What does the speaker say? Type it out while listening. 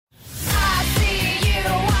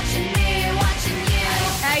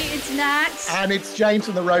And it's James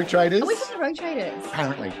from the Rogue Traders. Are we from the Rogue Traders?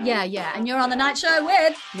 Apparently. Yeah. And you're on the night show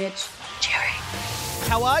with Mitch Cherry.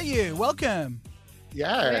 How are you? Welcome.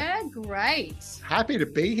 Yeah. We're great. Happy to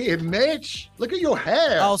be here, Mitch. Look at your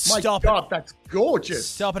hair. Oh, My stop God, that's gorgeous.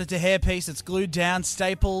 Stop it. It's a hairpiece. It's glued down,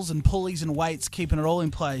 staples and pulleys and weights, keeping it all in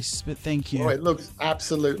place. But thank you. Oh, it looks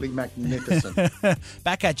absolutely magnificent.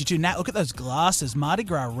 Back at you too. Nat, look at those glasses. Mardi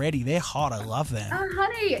Gras ready. They're hot. I love them. Oh,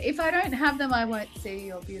 honey, if I don't have them, I won't see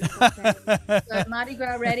your beautiful face. So Mardi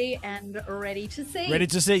Gras ready and ready to see. Ready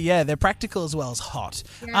to see. Yeah, they're practical as well as hot.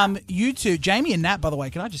 Yeah. You two, Jamie and Nat, by the way,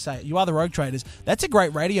 can I just say, you are the Rogue Traders. That's a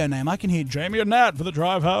great radio name. I can hear Jamie and Nat for the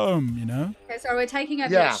drive home, you know? Okay, so we're taking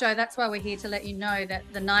over the show. That's why we're here to let you know that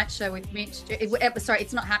the night show with Mitch,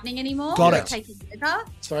 it's not happening anymore. Got we're it. taking over.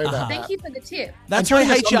 Sorry about that. Thank you for the tip. That's And why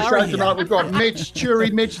joining us on the show HR here. tonight, we've got Mitch,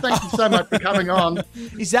 Cheery. Mitch, thank you so much for coming on.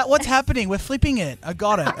 Is that what's happening? We're flipping it. I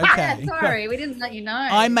got it. Okay. Yeah, sorry, we didn't let you know.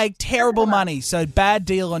 I make terrible money, so bad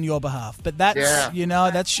deal on your behalf. But that's, that's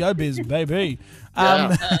showbiz, baby.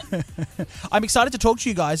 Yeah. I'm excited to talk to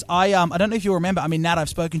you guys. I don't know if you remember. I mean, Nat, I've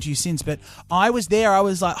spoken to you since, but I was there. I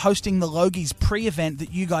was like hosting the Logies pre-event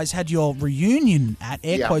that you guys had your reunion at,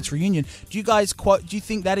 air quotes reunion. Do you guys Do you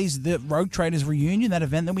think that is the Rogue Traders reunion, that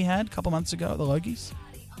event that we had a couple months ago at the Logies?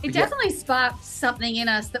 It definitely sparked something in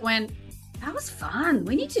us that went, that was fun.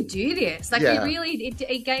 We need to do this. Like,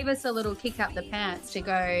 it gave us a little kick up the pants to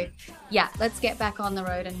go, let's get back on the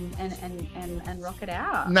road and rock it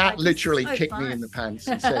out. Nat Like, literally so kicked fun. me in the pants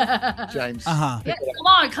and said, James, Uh-huh. Yeah,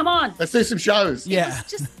 come on. let's do some shows. Yeah. It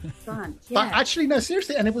was just fun. But Yeah. actually, no,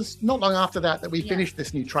 seriously, and it was not long after that we finished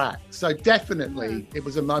this new track. So definitely it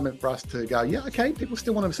was a moment for us to go, okay, people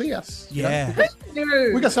still want to see us. you know?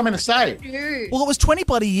 Yeah. We got something to say. Dude. Well, it was 20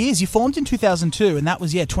 bloody years. You formed in 2002, and that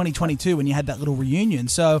was 2022 when you had that little reunion.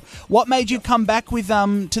 So, what made you come back with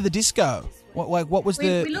to the disco? What was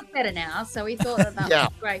we look better now, so we thought that was a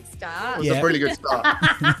great start. It was a really good start.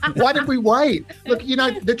 Why did we wait? Look,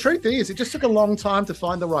 the truth is, it just took a long time to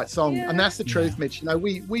find the right song, and that's the truth, Mitch.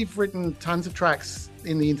 We've written tons of tracks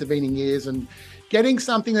in the intervening years, and getting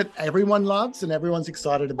something that everyone loves and everyone's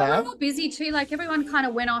excited about. We're all busy too. Like, everyone kind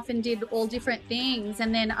of went off and did all different things,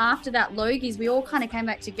 and then after that Logies, we all kind of came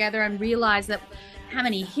back together and realized that how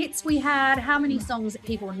many hits we had, how many songs that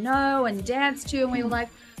people know and dance to, and we were like,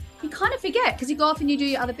 you kind of forget because you go off and you do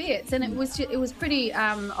your other bits, and it was pretty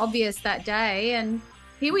obvious that day, and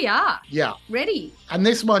here we are. Yeah. Ready. And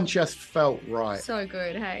this one just felt right. So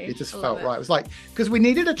good, hey. It just felt right. It was like, because we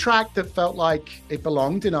needed a track that felt like it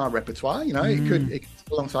belonged in our repertoire, it could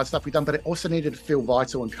alongside stuff we've done, but it also needed to feel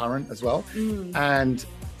vital and current as well. And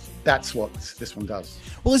that's what this one does.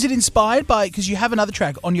 Well, is it inspired by, because you have another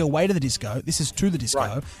track, On Your Way to the Disco, this is To the Disco.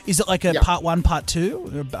 Right. Is it like a part one, part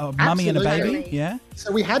two, a mummy and a baby? Yeah.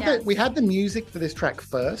 So we had the music for this track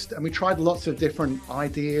first, and we tried lots of different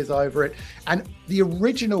ideas over it. And the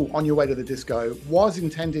original On Your Way to the Disco was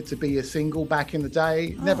intended to be a single back in the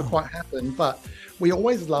day. Never quite happened, but we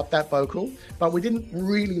always loved that vocal, but we didn't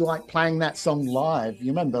really like playing that song live.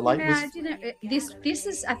 You remember, this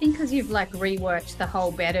is, I think, because you've reworked the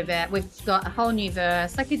whole bit of it. We've got a whole new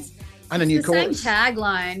verse, it's a new chorus. Same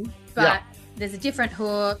tagline, but there's a different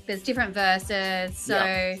hook. There's different verses.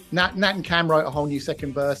 So Nat and Cam wrote a whole new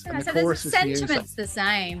second verse, and the chorus is new. The sentiment's the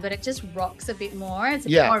same, but it just rocks a bit more. It's a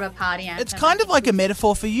bit more of a party anthem. It's kind of like a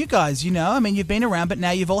metaphor for you guys, I mean, you've been around, but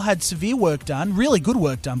now you've all had severe work done, really good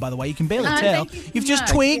work done, by the way. You can barely tell. You've just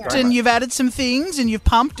tweaked and you've added some things and you've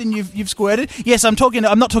pumped and you've squirted. Yes, I'm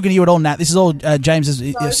not talking to you at all, Nat. This is all James's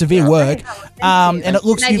severe work. And it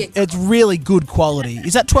looks, it's really good quality.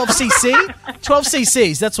 Is that 12cc? 12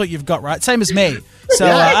 cc's, that's what you've got, right? Same as me. So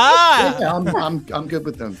I'm good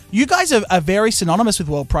with them. You guys are very synonymous with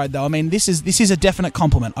World Pride, though. I mean, this is a definite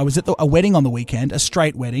compliment. I was at a wedding on the weekend, a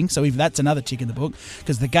straight wedding. So if that's another tick in the book,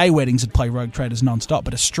 because the gay weddings would play Rogue Traders nonstop,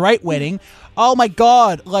 but a straight wedding, oh my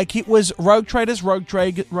God! It was Rogue Traders.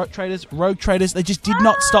 They just did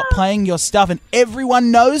not stop playing your stuff, and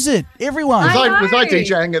everyone knows it. Everyone. Was I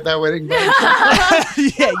DJing at that wedding?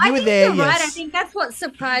 You were there. You're yes. Right. I think that's what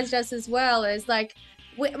surprised us as well. Is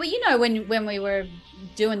when we were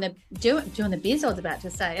doing the biz, I was about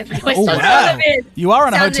to say. Oh, wow. You are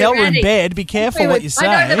in a hotel room bed. Be careful what you say.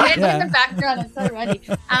 I know, the bed in the background is so ready.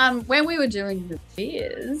 When we were doing the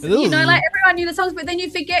biz, everyone knew the songs, but then you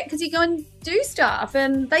forget because you go and do stuff,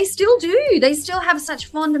 and they still do. They still have such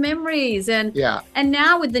fond memories. And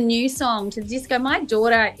now with the new song, To the Disco, my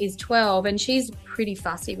daughter is 12, and she's pretty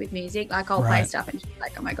fussy with music. I'll play stuff and she's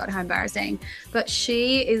like, oh my God, how embarrassing. But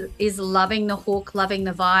she is loving the hook, loving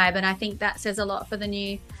the vibe, and I think that says a lot for the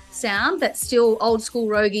new sound that's still old school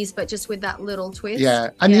Rogies, but just with that little twist. Yeah,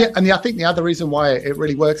 and I think the other reason why it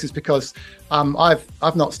really works is because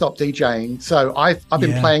I've not stopped DJing, so I've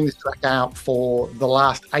been playing this track out for the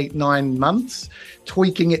last 8-9 months,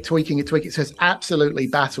 tweaking it. So it's absolutely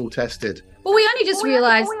battle tested. Well, we only just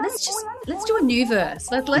realised let's do a new verse.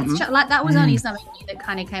 Let's like that was only something new that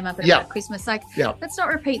kind of came up at about Christmas. Like, let's not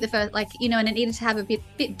repeat the first, like, you know, and it needed to have a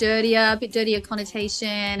bit dirtier connotation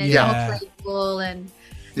and more playful, and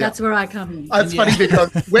that's where I come in. It's funny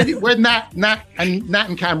because when Nat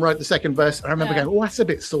and Cam wrote the second verse, I remember going, "Oh, that's a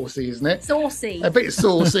bit saucy, isn't it? Saucy, a bit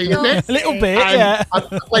saucy, isn't it? A little bit." And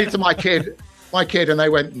I played it to my kid, and they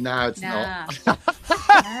went, "No, it's not."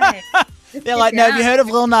 They're like, "No, have you heard of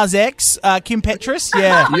Lil Nas X, Kim Petras?"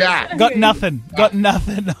 Yeah. Got nothing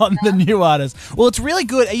on the new artist. Well, it's really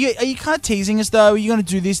good. Are you kind of teasing us though? Are you going to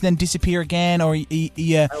do this and then disappear again, or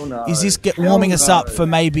is this warming us up for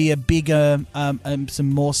maybe a bigger, some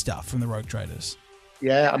more stuff from the Rogue Traders?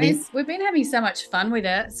 Yeah, I mean, we've been having so much fun with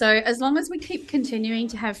it. So as long as we keep continuing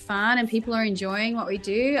to have fun and people are enjoying what we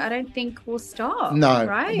do, I don't think we'll stop. No,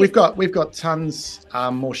 right? We've got tons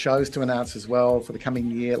more shows to announce as well for the coming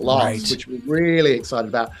year, which we're really excited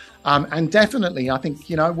about. And definitely, I think,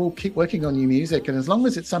 you know, we'll keep working on new music, and as long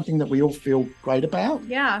as it's something that we all feel great about,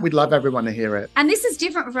 we'd love everyone to hear it. And this is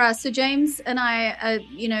different for us. So James and I,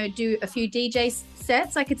 do a few DJ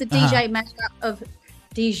sets. Like, it's a DJ mashup of.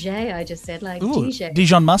 DJ, I just said, like, DJ.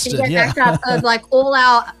 Dijon mustard, DJ of like all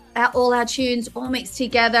our tunes all mixed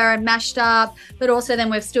together and mashed up, but also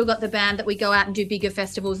then we've still got the band that we go out and do bigger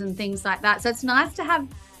festivals and things like that. So it's nice to have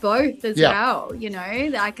both as well, you know.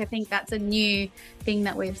 Like, I think that's a new thing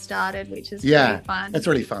that we've started, which is really fun. It's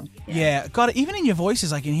really fun. Yeah, God, even in your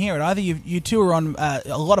voices, I can hear it. Either you two are on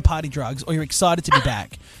a lot of party drugs, or you're excited to be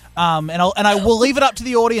back. And I will leave it up to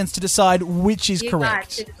the audience to decide which is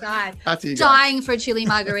correct. Dying for a chili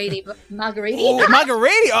margarita. Margarita? Oh,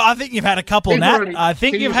 margarita? Oh, I think you've had a couple, Nat. I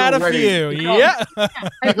think you've had a few. Yeah.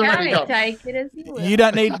 Okay, take it as you will. You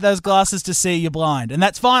don't need those glasses to see, you're blind. And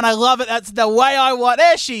that's fine. I love it. That's the way I want.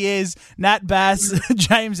 There she is. Nat Bass,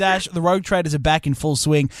 James Ash. The Rogue Traders are back in full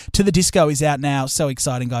swing. To the Disco is out now. So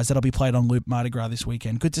exciting, guys. That'll be played on Loop Mardi Gras this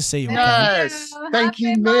weekend. Good to see you. Yes. Thank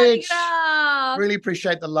you, Mitch. Really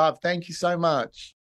appreciate the love. Thank you so much.